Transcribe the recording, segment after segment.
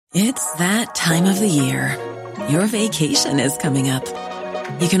It's that time of the year. Your vacation is coming up.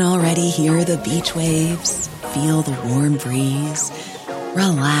 You can already hear the beach waves, feel the warm breeze,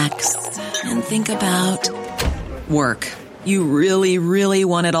 relax, and think about work. You really, really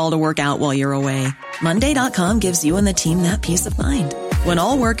want it all to work out while you're away. Monday.com gives you and the team that peace of mind. When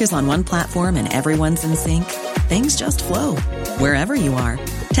all work is on one platform and everyone's in sync, things just flow. Wherever you are,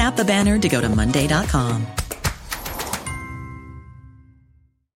 tap the banner to go to Monday.com.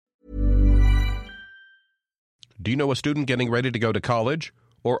 Do you know a student getting ready to go to college?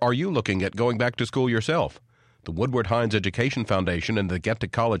 Or are you looking at going back to school yourself? The Woodward Hines Education Foundation and the Get to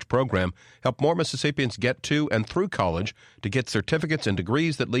College program help more Mississippians get to and through college to get certificates and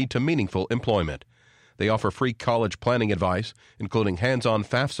degrees that lead to meaningful employment. They offer free college planning advice, including hands-on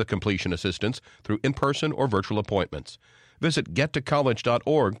FAFSA completion assistance through in-person or virtual appointments. Visit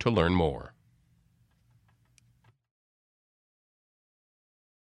gettocollege.org to learn more.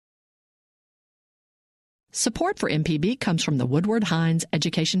 Support for MPB comes from the Woodward Hines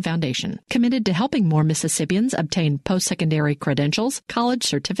Education Foundation, committed to helping more Mississippians obtain post-secondary credentials, college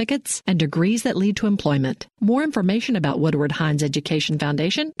certificates, and degrees that lead to employment. More information about Woodward Hines Education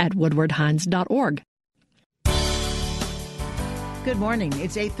Foundation at woodwardhines.org. Good morning.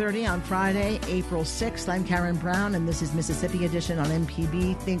 It's 8:30 on Friday, April 6th. I'm Karen Brown, and this is Mississippi Edition on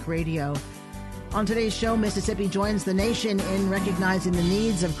MPB Think Radio. On today's show, Mississippi joins the nation in recognizing the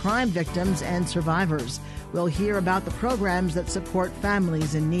needs of crime victims and survivors. We'll hear about the programs that support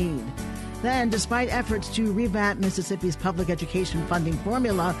families in need. Then, despite efforts to revamp Mississippi's public education funding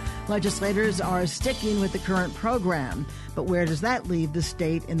formula, legislators are sticking with the current program. But where does that leave the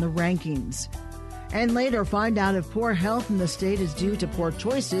state in the rankings? And later, find out if poor health in the state is due to poor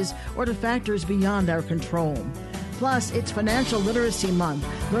choices or to factors beyond our control. Plus, it's Financial Literacy Month.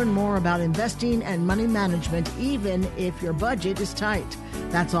 Learn more about investing and money management, even if your budget is tight.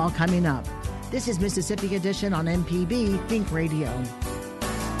 That's all coming up. This is Mississippi Edition on MPB Think Radio.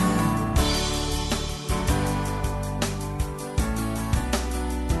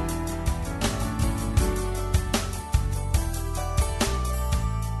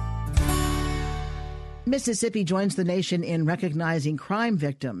 Mississippi joins the nation in recognizing crime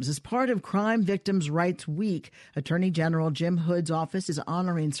victims. As part of Crime Victims' Rights Week, Attorney General Jim Hood's office is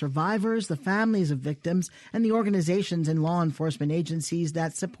honoring survivors, the families of victims, and the organizations and law enforcement agencies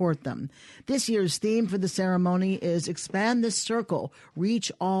that support them. This year's theme for the ceremony is Expand the Circle, Reach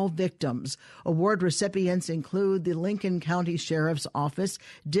All Victims. Award recipients include the Lincoln County Sheriff's Office,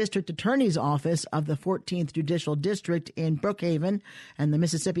 District Attorney's Office of the 14th Judicial District in Brookhaven, and the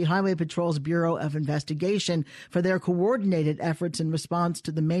Mississippi Highway Patrol's Bureau of Investigation for their coordinated efforts in response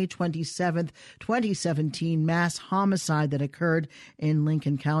to the May 27th, 2017 mass homicide that occurred in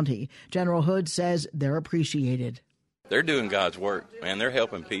Lincoln County. General Hood says they're appreciated. They're doing God's work, man. They're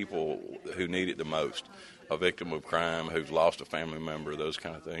helping people who need it the most. A victim of crime who's lost a family member, those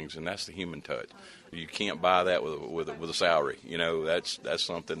kind of things, and that's the human touch. You can't buy that with a salary. You know, that's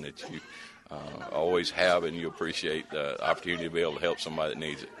something that you always have, and you appreciate the opportunity to be able to help somebody that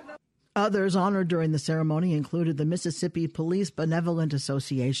needs it. Others honored during the ceremony included the Mississippi Police Benevolent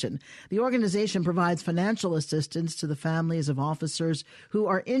Association. The organization provides financial assistance to the families of officers who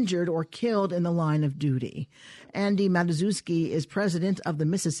are injured or killed in the line of duty. Andy Matuszewski is president of the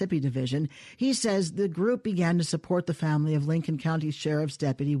Mississippi Division. He says the group began to support the family of Lincoln County Sheriff's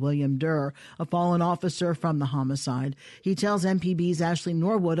Deputy William Durr, a fallen officer from the homicide. He tells MPB's Ashley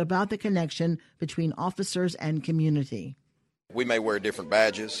Norwood about the connection between officers and community. We may wear different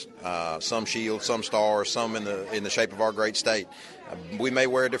badges, some shields, some stars, some in the shape of our great state. We may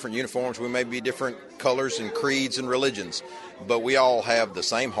wear different uniforms. We may be different colors and creeds and religions, but we all have the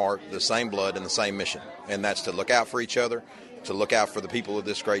same heart, the same blood, and the same mission, and that's to look out for each other, to look out for the people of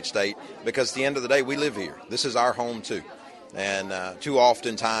this great state, because at the end of the day, we live here. This is our home, too. And too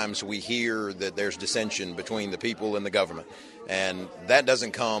often times we hear that there's dissension between the people and the government. And that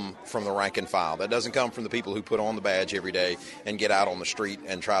doesn't come from the rank and file. That doesn't come from the people who put on the badge every day and get out on the street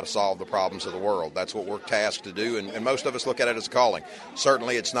and try to solve the problems of the world. That's what we're tasked to do, and most of us look at it as a calling.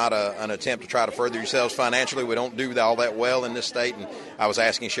 Certainly it's not an attempt to try to further yourselves financially. We don't do all that well in this state. And I was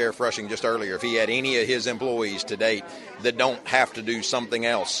asking Sheriff Rushing just earlier if he had any of his employees to date that don't have to do something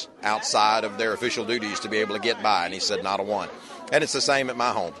else outside of their official duties to be able to get by, and he said not a one. And it's the same at my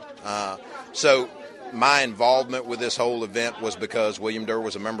home. So my involvement with this whole event was because William Durr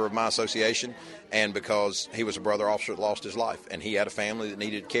was a member of my association and because he was a brother officer that lost his life, and he had a family that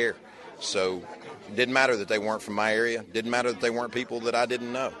needed care. So it didn't matter that they weren't from my area. Didn't matter that they weren't people that I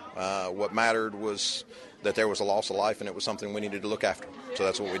didn't know. What mattered was that there was a loss of life and it was something we needed to look after. So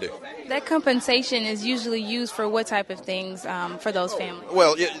that's what we do. That compensation is usually used for what type of things for those families?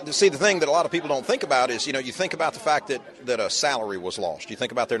 Well, see, the thing that a lot of people don't think about is, you think about the fact that a salary was lost. You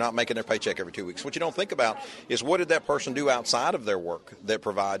think about they're not making their paycheck every 2 weeks. What you don't think about is what did that person do outside of their work that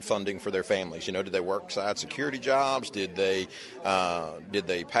provide funding for their families? Did they work side security jobs? Did they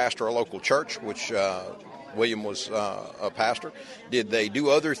pastor a local church, which William was a pastor? Did they do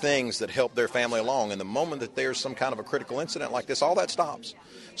other things that helped their family along? And the moment that there's some kind of a critical incident like this, all that stops.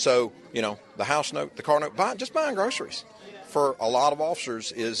 So, the house note, the car note, just buying groceries for a lot of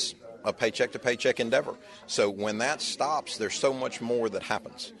officers is a paycheck-to-paycheck endeavor. So when that stops, there's so much more that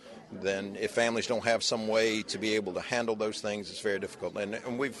happens. Then if families don't have some way to be able to handle those things, it's very difficult.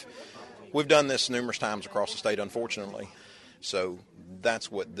 And we've done this numerous times across the state, unfortunately. So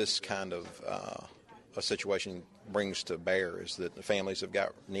that's what this kind of a situation brings to bear, is that the families have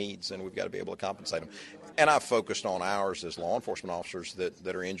got needs and we've got to be able to compensate them. And I've focused on ours as law enforcement officers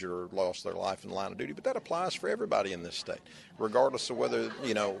that are injured or lost their life in the line of duty, but that applies for everybody in this state, regardless of whether,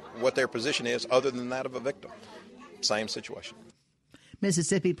 what their position is other than that of a victim. Same situation.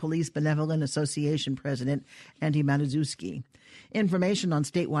 Mississippi Police Benevolent Association President Andy Matuszewski. Information on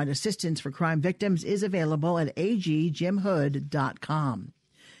statewide assistance for crime victims is available at agjimhood.com.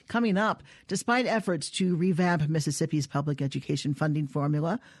 Coming up, despite efforts to revamp Mississippi's public education funding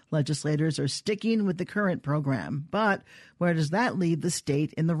formula, legislators are sticking with the current program. But where does that leave the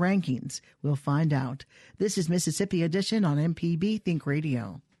state in the rankings? We'll find out. This is Mississippi Edition on MPB Think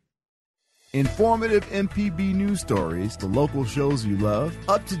Radio. Informative MPB news stories, the local shows you love,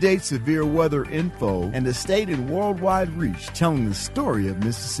 up-to-date severe weather info, and the state and worldwide reach telling the story of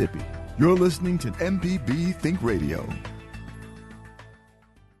Mississippi. You're listening to MPB Think Radio.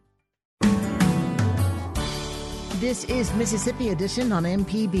 This is Mississippi Edition on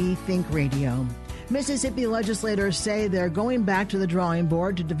MPB Think Radio. Mississippi legislators say they're going back to the drawing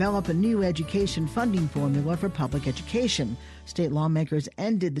board to develop a new education funding formula for public education. State lawmakers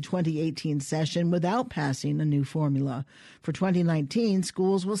ended the 2018 session without passing a new formula. For 2019,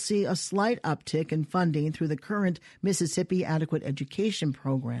 schools will see a slight uptick in funding through the current Mississippi Adequate Education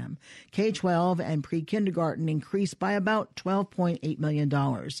Program. K-12 and pre-kindergarten increased by about $12.8 million.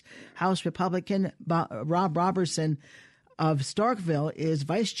 House Republican Rob Robertson of Starkville is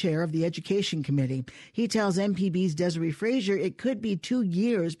vice chair of the Education Committee. He tells MPB's Desiree Frazier it could be 2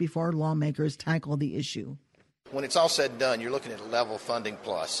 years before lawmakers tackle the issue. When it's all said and done, you're looking at a level funding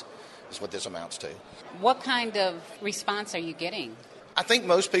plus is what this amounts to. What kind of response are you getting? I think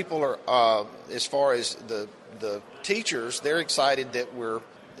most people are, as far as the teachers, they're excited that we're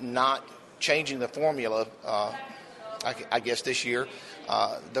not changing the formula, I guess, this year.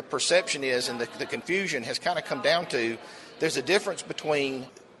 The perception is, and the confusion has kind of come down to, there's a difference between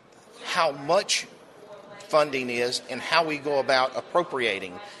how much funding is and how we go about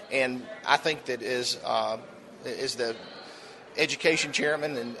appropriating. And I think that is the education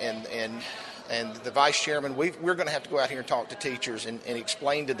chairman and the vice chairman, we're going to have to go out here and talk to teachers and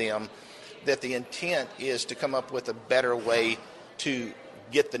explain to them that the intent is to come up with a better way to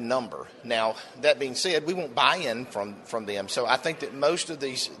get the number. Now, that being said, we won't buy in from them. So I think that most of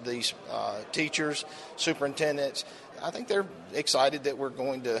these teachers, superintendents, I think they're excited that we're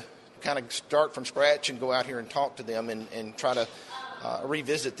going to kind of start from scratch and go out here and talk to them and try to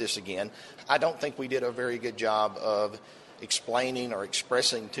revisit this again. I don't think we did a very good job of explaining or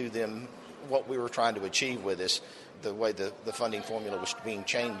expressing to them what we were trying to achieve with this, the way the funding formula was being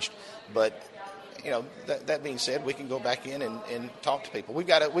changed. But that being said, we can go back in and talk to people. We've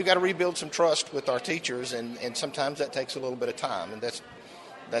got to rebuild some trust with our teachers, and sometimes that takes a little bit of time, and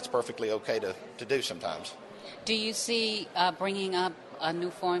that's perfectly okay to do sometimes. Do you see bringing up a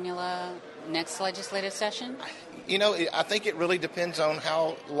new formula next legislative session? I think it really depends on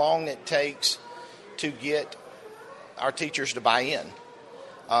how long it takes to get our teachers to buy in.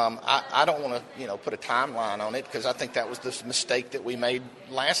 I don't want to, put a timeline on it, because I think that was the mistake that we made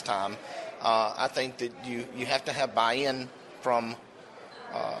last time. I think that you have to have buy-in from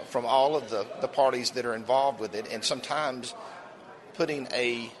all of the parties that are involved with it, and sometimes putting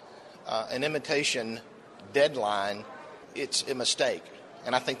an imitation deadline, it's a mistake.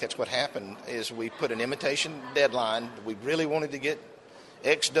 And I think that's what happened, is we put an imitation deadline. We really wanted to get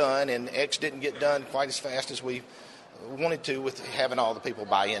X done, and X didn't get done quite as fast as we wanted to, with having all the people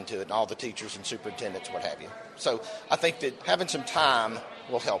buy into it, and all the teachers and superintendents, what have you. So I think that having some time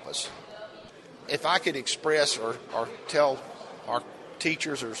will help us. If I could express or tell our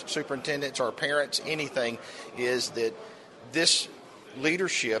teachers or superintendents or parents anything, is that this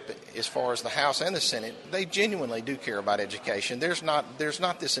leadership, as far as the House and the Senate, they genuinely do care about education. There's not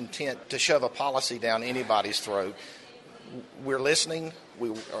this intent to shove a policy down anybody's throat. We're listening.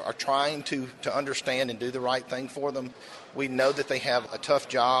 We are trying to understand and do the right thing for them. We know that they have a tough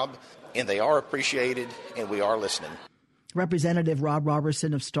job, and they are appreciated, and we are listening. Representative Rob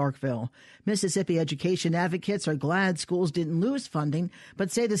Robertson of Starkville. Mississippi education advocates are glad schools didn't lose funding,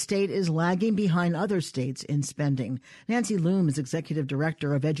 but say the state is lagging behind other states in spending. Nancy Loom is executive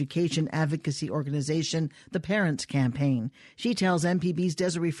director of education advocacy organization The Parents Campaign. She tells MPB's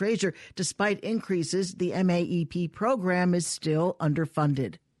Desiree Frazier, despite increases, the MAEP program is still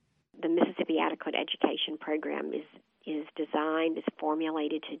underfunded. The Mississippi Adequate Education Program is designed, is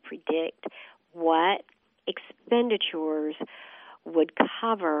formulated to predict what expenditures would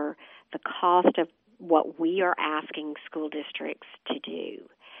cover the cost of what we are asking school districts to do.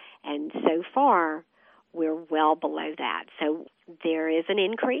 And so far, we're well below that. So there is an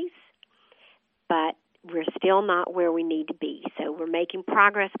increase, but we're still not where we need to be. So we're making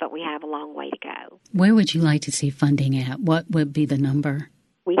progress, but we have a long way to go. Where would you like to see funding at? What would be the number?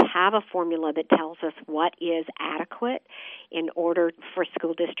 We have a formula that tells us what is adequate in order for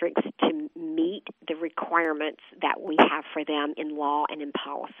school districts to meet the requirements that we have for them in law and in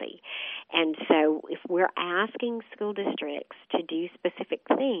policy. And so if we're asking school districts to do specific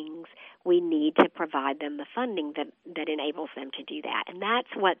things, we need to provide them the funding that enables them to do that. And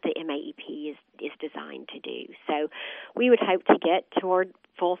that's what the MAEP is designed to do. So we would hope to get toward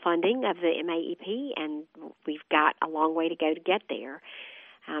full funding of the MAEP, and we've got a long way to go to get there.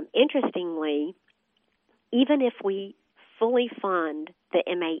 Interestingly, even if we fully fund the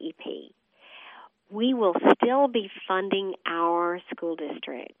MAEP, we will still be funding our school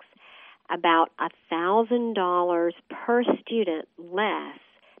districts about $1,000 per student less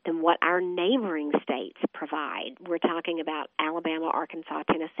than what our neighboring states provide. We're talking about Alabama, Arkansas,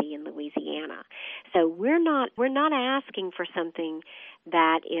 Tennessee, and Louisiana. So we're not asking for something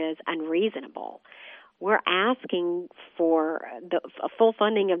that is unreasonable. We're asking for a full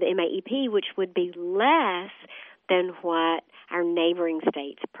funding of the MAEP, which would be less than what our neighboring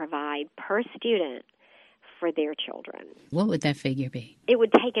states provide per student for their children. What would that figure be? It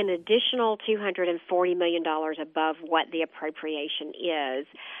would take an additional $240 million above what the appropriation is.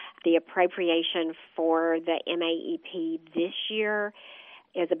 The appropriation for the MAEP this year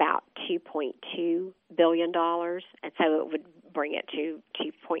is about $2.2 billion, and so it would bring it to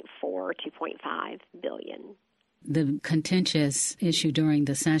 $2.5 billion. The contentious issue during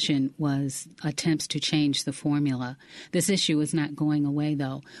the session was attempts to change the formula. This issue is not going away,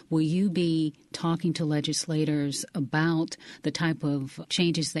 though. Will you be talking to legislators about the type of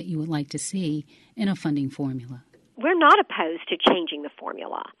changes that you would like to see in a funding formula? We're not opposed to changing the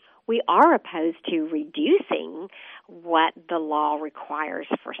formula. We are opposed to reducing what the law requires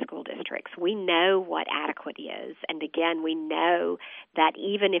for school districts. We know what adequate is, and again, we know that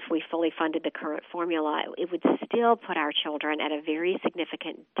even if we fully funded the current formula, it would still put our children at a very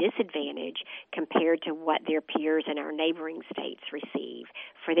significant disadvantage compared to what their peers in our neighboring states receive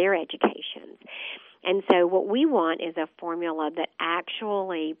for their educations. And so what we want is a formula that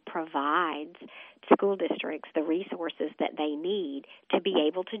actually provides school districts the resources that they need to be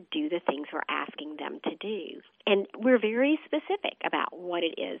able to do the things we're asking them to do. And we're very specific about what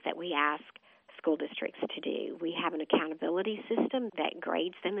it is that we ask school districts to do. We have an accountability system that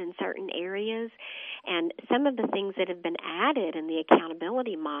grades them in certain areas, and some of the things that have been added in the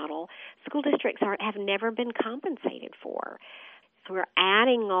accountability model, school districts have never been compensated for. So we're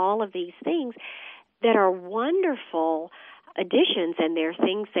adding all of these things that are wonderful additions, and they're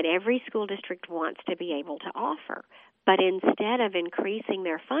things that every school district wants to be able to offer. But instead of increasing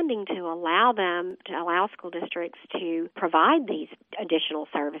their funding to allow school districts to provide these additional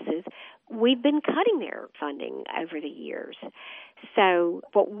services, we've been cutting their funding over the years. So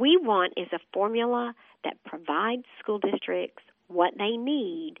what we want is a formula that provides school districts what they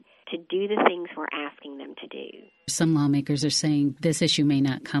need to do the things we're asking them to do. Some lawmakers are saying this issue may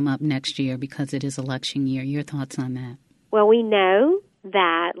not come up next year because it is election year. Your thoughts on that? Well, we know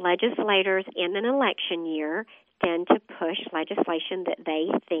that legislators in an election year tend to push legislation that they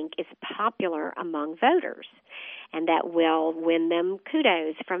think is popular among voters and that will win them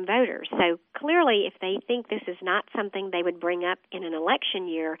kudos from voters. So clearly, if they think this is not something they would bring up in an election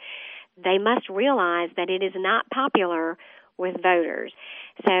year, they must realize that it is not popular with voters.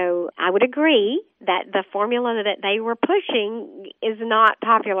 So I would agree that the formula that they were pushing is not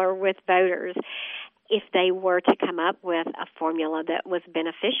popular with voters. If they were to come up with a formula that was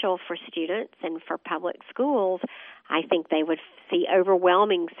beneficial for students and for public schools, I think they would see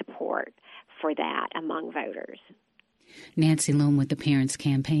overwhelming support for that among voters. Nancy Loom with the Parents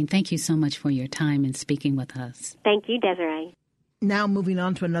Campaign. Thank you so much for your time and speaking with us. Thank you, Desiree. Now moving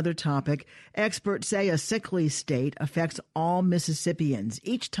on to another topic. Experts say a sickly state affects all Mississippians.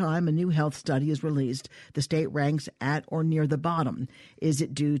 Each time a new health study is released, the state ranks at or near the bottom. Is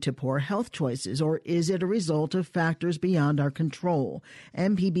it due to poor health choices, or is it a result of factors beyond our control?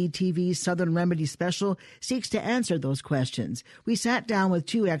 MPB TV's Southern Remedy special seeks to answer those questions. We sat down with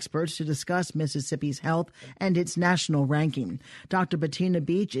two experts to discuss Mississippi's health and its national ranking. Dr. Bettina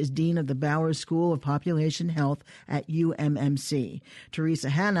Beach is Dean of the Bowers School of Population Health at UMMC. Teresa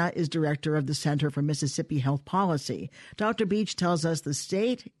Hanna is director of the Center for Mississippi Health Policy. Dr. Beach tells us the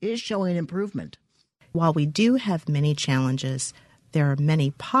state is showing improvement. While we do have many challenges, there are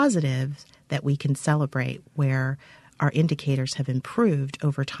many positives that we can celebrate where our indicators have improved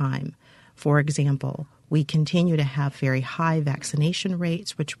over time. For example, we continue to have very high vaccination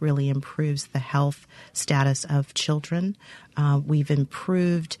rates, which really improves the health status of children. We've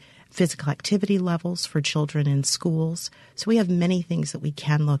improved physical activity levels for children in schools. So we have many things that we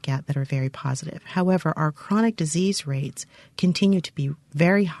can look at that are very positive. However, our chronic disease rates continue to be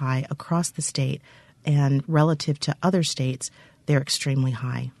very high across the state, and relative to other states, they're extremely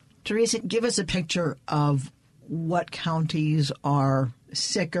high. Teresa, give us a picture of what counties are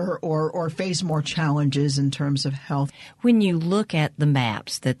sicker or face more challenges in terms of health. When you look at the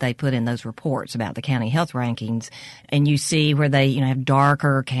maps that they put in those reports about the county health rankings, and you see where they have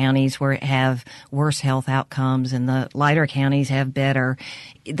darker counties where it have worse health outcomes and the lighter counties have better,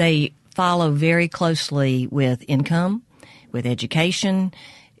 they follow very closely with income, with education.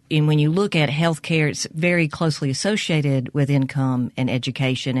 And when you look at healthcare, it's very closely associated with income and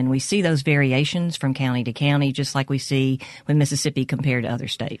education. And we see those variations from county to county, just like we see with Mississippi compared to other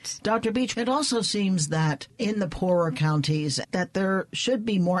states. Dr. Beach, it also seems that in the poorer counties that there should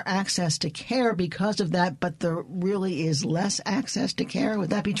be more access to care because of that, but there really is less access to care. Would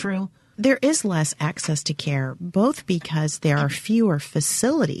that be true? There is less access to care, both because there are fewer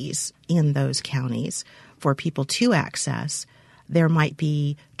facilities in those counties for people to access. There might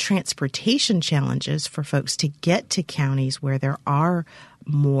be transportation challenges for folks to get to counties where there are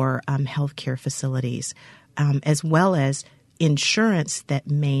more healthcare facilities, as well as insurance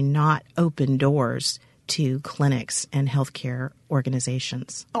that may not open doors to clinics and healthcare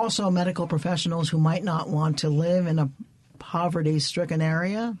organizations. Also, medical professionals who might not want to live in a poverty-stricken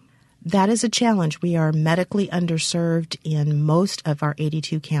area? That is a challenge. We are medically underserved in most of our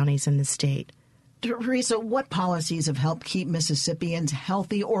 82 counties in the state. Teresa, what policies have helped keep Mississippians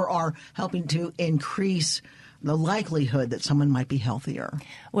healthy or are helping to increase the likelihood that someone might be healthier?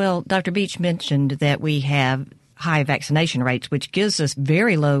 Well, Dr. Beach mentioned that we have high vaccination rates, which gives us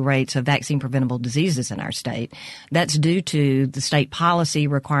very low rates of vaccine-preventable diseases in our state. That's due to the state policy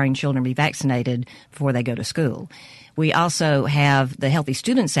requiring children be vaccinated before they go to school. We also have the Healthy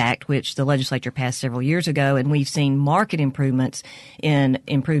Students Act, which the legislature passed several years ago, and we've seen marked improvements in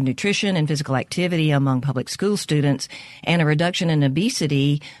improved nutrition and physical activity among public school students and a reduction in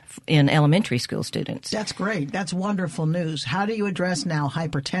obesity in elementary school students. That's great. That's wonderful news. How do you address now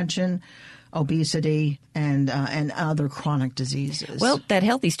hypertension, obesity, and other chronic diseases? Well, that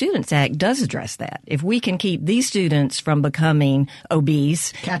Healthy Students Act does address that. If we can keep these students from becoming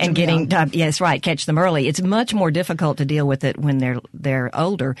obese and getting, yes, right, catch them early, it's much more difficult to deal with it when they're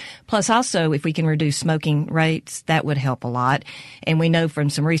older. Plus, also, if we can reduce smoking rates, that would help a lot. And we know from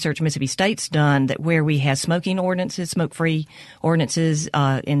some research Mississippi State's done that where we have smoking ordinances, smoke-free ordinances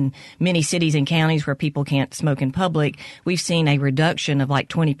in many cities and counties where people can't smoke in public, we've seen a reduction of like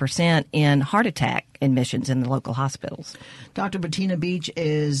 20% in heart attack admissions in the local hospitals. Dr. Bettina Beach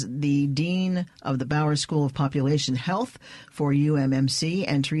is the Dean of the Bowers School of Population Health for UMMC,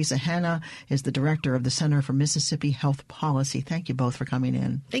 and Teresa Hanna is the Director of the Center for Mississippi Health Policy. Thank you both for coming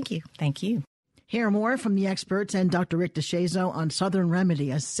in. Thank you. Thank you. Hear more from the experts and Dr. Rick DeShazo on Southern Remedy,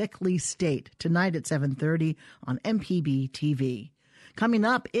 a sickly state, tonight at 7:30 on MPB TV. Coming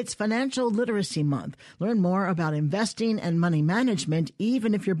up, it's Financial Literacy Month. Learn more about investing and money management,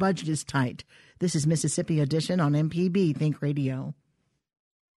 even if your budget is tight. This is Mississippi Edition on MPB Think Radio.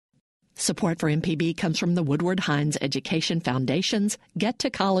 Support for MPB comes from the Woodward Hines Education Foundation's Get to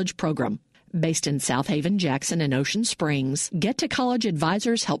College program. Based in South Haven, Jackson, and Ocean Springs, Get to College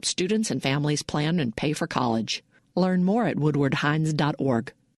advisors help students and families plan and pay for college. Learn more at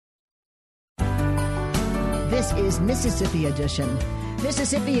woodwardhines.org. This is Mississippi Edition.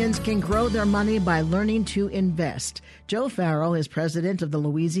 Mississippians can grow their money by learning to invest. Joe Farrell is president of the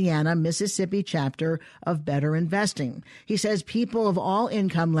Louisiana, Mississippi chapter of Better Investing. He says people of all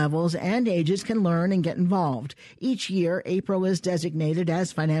income levels and ages can learn and get involved. Each year, April is designated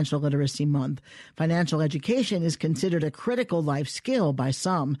as Financial Literacy Month. Financial education is considered a critical life skill by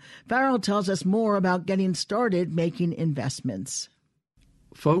some. Farrell tells us more about getting started making investments.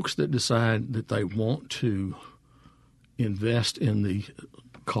 Folks that decide that they want to invest in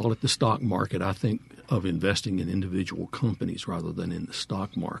call it the stock market. I think of investing in individual companies rather than in the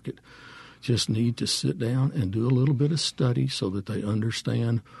stock market. Just need to sit down and do a little bit of study so that they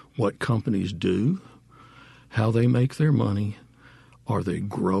understand what companies do, how they make their money, are they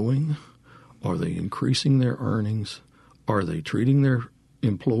growing, are they increasing their earnings, are they treating their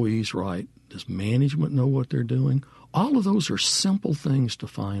employees right, does management know what they're doing? All of those are simple things to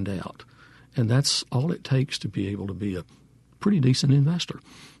find out. And that's all it takes to be able to be a pretty decent investor.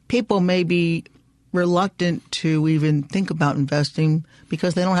 People may be reluctant to even think about investing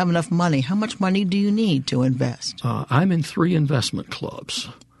because they don't have enough money. How much money do you need to invest? I'm in 3 investment clubs.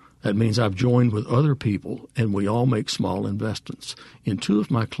 That means I've joined with other people, and we all make small investments. In 2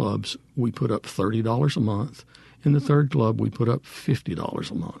 of my clubs, we put up $30 a month. In the 3rd club, we put up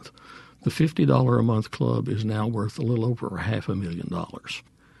 $50 a month. The $50 a month club is now worth a little over $500,000.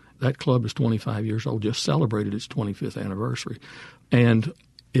 That club is 25 years old, just celebrated its 25th anniversary, and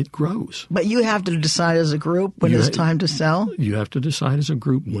it grows. But you have to decide as a group when it's time to sell? You have to decide as a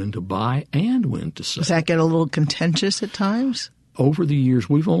group when to buy and when to sell. Does that get a little contentious at times? Over the years,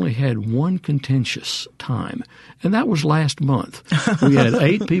 we've only had one contentious time, and that was last month. We had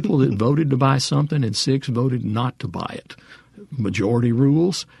 8 people that voted to buy something and 6 voted not to buy it. Majority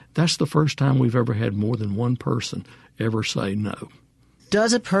rules, that's the first time we've ever had more than one person ever say no.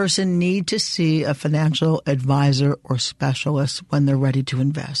 Does a person need to see a financial advisor or specialist when they're ready to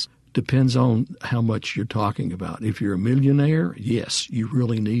invest? Depends on how much you're talking about. If you're a millionaire, yes, you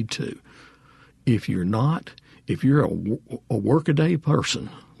really need to. If you're not, if you're a workaday person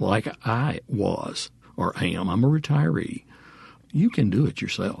like I was or am, I'm a retiree, you can do it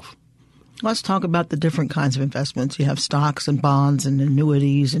yourself. Let's talk about the different kinds of investments. You have stocks and bonds and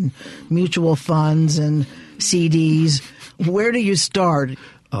annuities and mutual funds and CDs. Where do you start?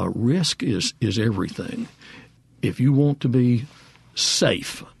 Risk is everything. If you want to be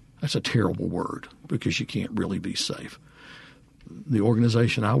safe, that's a terrible word because you can't really be safe. The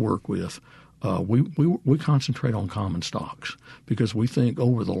organization I work with, we concentrate on common stocks because we think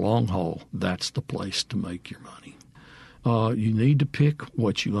over the long haul that's the place to make your money. You need to pick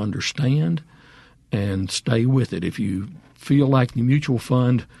what you understand and stay with it. If you feel like the mutual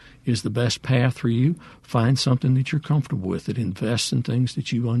fund is the best path for you, find something that you're comfortable with. Invest in things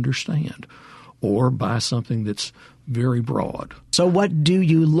that you understand or buy something that's very broad. So what do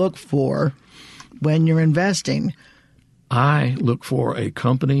you look for when you're investing? I look for a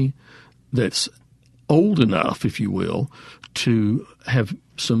company that's old enough, if you will, to have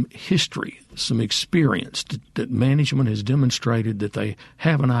some history, some experience that management has demonstrated that they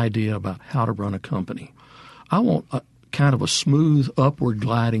have an idea about how to run a company. I want a kind of a smooth upward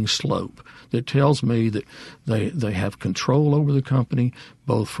gliding slope that tells me that they have control over the company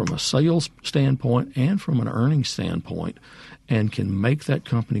both from a sales standpoint and from an earnings standpoint and can make that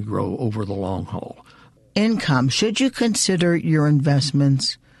company grow over the long haul. Income. Should you consider your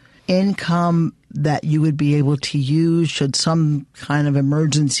investments income that you would be able to use should some kind of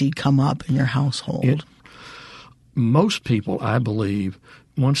emergency come up in your household? Most people, I believe,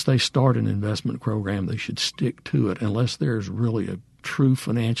 once they start an investment program, they should stick to it unless there's really a true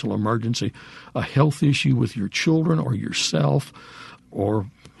financial emergency, a health issue with your children or yourself, or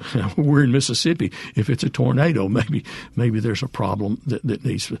we're in Mississippi. If it's a tornado, maybe there's a problem that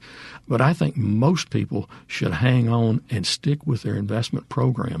needs. But I think most people should hang on and stick with their investment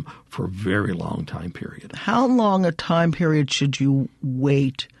program for a very long time period. How long a time period should you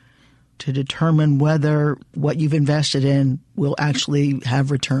wait to determine whether what you've invested in will actually have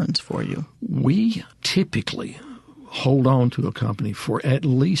returns for you? We typically hold on to a company for at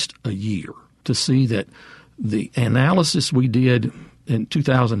least a year to see that the analysis we did in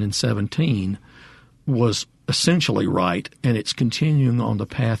 2017 was essentially right, and it's continuing on the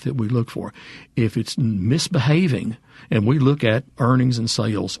path that we look for. If it's misbehaving, and we look at earnings and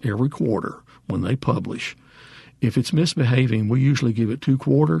sales every quarter when they publish, if it's misbehaving, we usually give it 2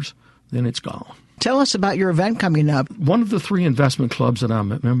 quarters, then it's gone. Tell us about your event coming up. One of the 3 investment clubs that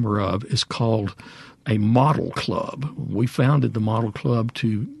I'm a member of is called a model club. We founded the model club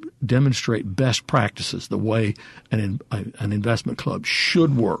to demonstrate best practices, the way an investment club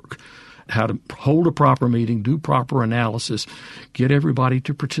should work. how to hold a proper meeting, do proper analysis, get everybody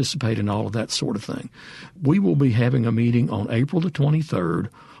to participate in all of that sort of thing. We will be having a meeting on April the 23rd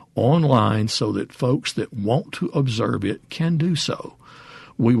online so that folks that want to observe it can do so.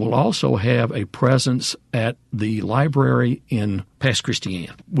 We will also have a presence at the library in Pass Christian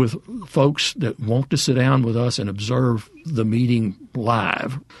with folks that want to sit down with us and observe the meeting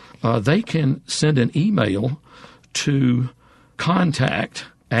live. They can send an email to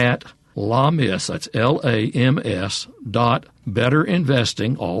contact@LAMIS, that's LAMS,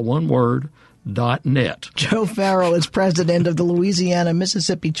 betterinvesting, all one word, .net. Joe Farrell is president of the Louisiana,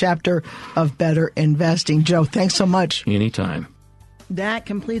 Mississippi chapter of Better Investing. Joe, thanks so much. Anytime. That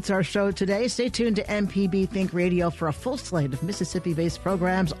completes our show today. Stay tuned to MPB Think Radio for a full slate of Mississippi-based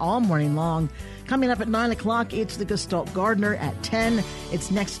programs all morning long. Coming up at 9 o'clock, it's the Gestalt Gardener. At 10,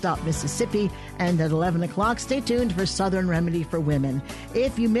 it's Next Stop Mississippi. And at 11 o'clock, stay tuned for Southern Remedy for Women.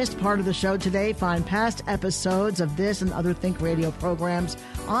 If you missed part of the show today, find past episodes of this and other Think Radio programs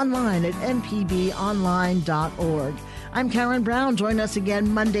online at mpbonline.org. I'm Karen Brown. Join us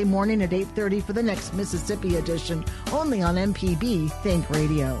again Monday morning at 8:30 for the next Mississippi edition, only on MPB Think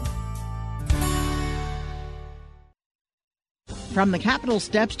Radio. From the Capitol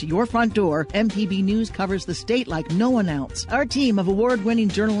steps to your front door, MPB News covers the state like no one else. Our team of award-winning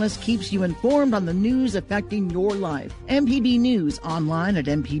journalists keeps you informed on the news affecting your life. MPB News, online at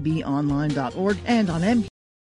mpbonline.org and on MPB